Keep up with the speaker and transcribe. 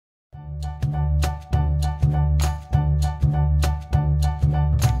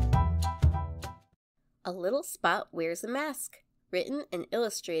A Little Spot Wears a Mask, written and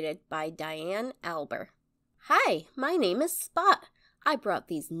illustrated by Diane Alber. Hi, my name is Spot. I brought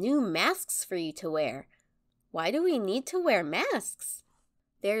these new masks for you to wear. Why do we need to wear masks?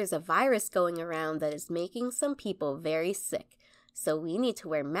 There is a virus going around that is making some people very sick, so we need to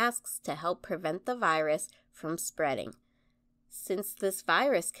wear masks to help prevent the virus from spreading. Since this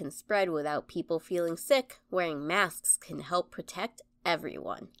virus can spread without people feeling sick, wearing masks can help protect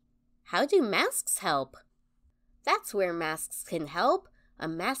everyone. How do masks help? That's where masks can help. A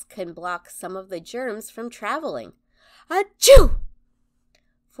mask can block some of the germs from traveling. Achoo!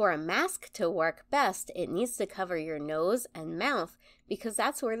 For a mask to work best, it needs to cover your nose and mouth because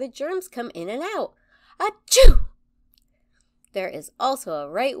that's where the germs come in and out. Achoo! There is also a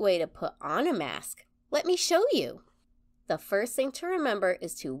right way to put on a mask. Let me show you. The first thing to remember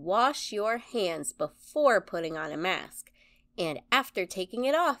is to wash your hands before putting on a mask and after taking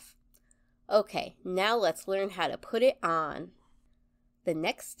it off. Okay, now let's learn how to put it on. The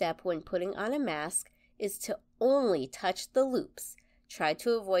next step when putting on a mask is to only touch the loops. Try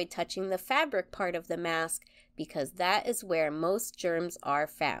to avoid touching the fabric part of the mask because that is where most germs are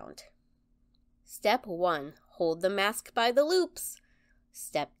found. Step 1. Hold the mask by the loops.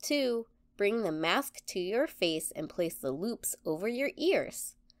 Step 2. Bring the mask to your face and place the loops over your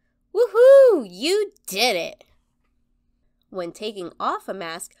ears. Woohoo! You did it! When taking off a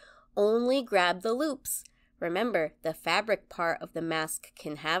mask, only grab the loops. Remember, the fabric part of the mask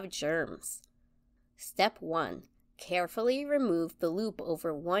can have germs. Step 1. Carefully remove the loop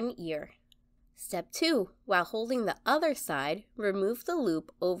over one ear. Step 2. While holding the other side, remove the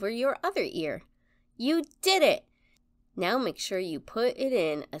loop over your other ear. You did it! Now make sure you put it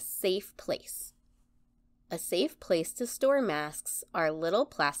in a safe place. A safe place to store masks are little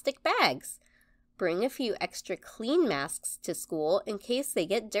plastic bags. Bring a few extra clean masks to school in case they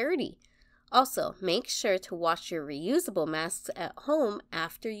get dirty. Also, make sure to wash your reusable masks at home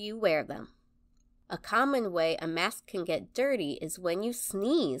after you wear them. A common way a mask can get dirty is when you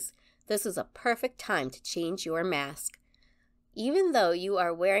sneeze. This is a perfect time to change your mask. Even though you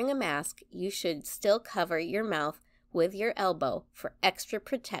are wearing a mask, you should still cover your mouth with your elbow for extra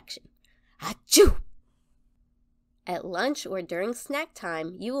protection. Achoo! At lunch or during snack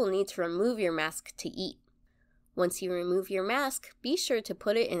time, you will need to remove your mask to eat. Once you remove your mask, be sure to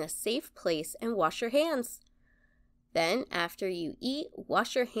put it in a safe place and wash your hands. Then, after you eat,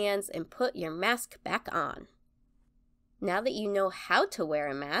 wash your hands and put your mask back on. Now that you know how to wear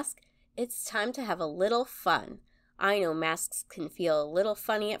a mask, it's time to have a little fun. I know masks can feel a little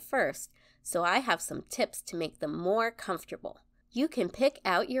funny at first, so I have some tips to make them more comfortable. You can pick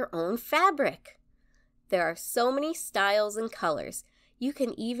out your own fabric. There are so many styles and colors. You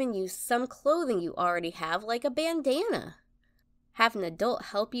can even use some clothing you already have, like a bandana. Have an adult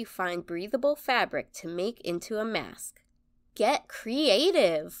help you find breathable fabric to make into a mask. Get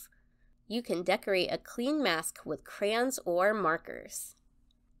creative! You can decorate a clean mask with crayons or markers.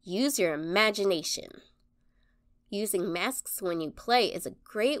 Use your imagination. Using masks when you play is a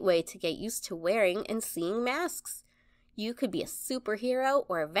great way to get used to wearing and seeing masks. You could be a superhero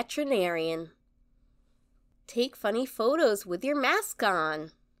or a veterinarian. Take funny photos with your mask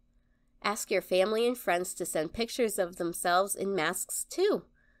on. Ask your family and friends to send pictures of themselves in masks too.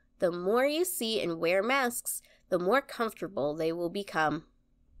 The more you see and wear masks, the more comfortable they will become.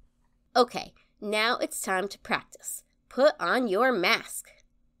 Okay, now it's time to practice. Put on your mask.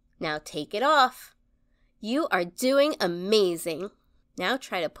 Now take it off. You are doing amazing. Now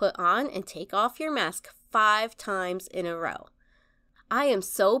try to put on and take off your mask 5 times in a row. I am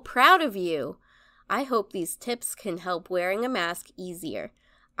so proud of you. I hope these tips can help wearing a mask easier.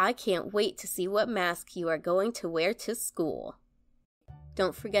 I can't wait to see what mask you are going to wear to school.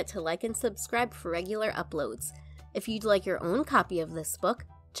 Don't forget to like and subscribe for regular uploads. If you'd like your own copy of this book,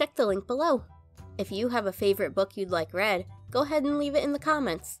 check the link below. If you have a favorite book you'd like read, go ahead and leave it in the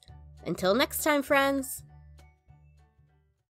comments. Until next time, friends!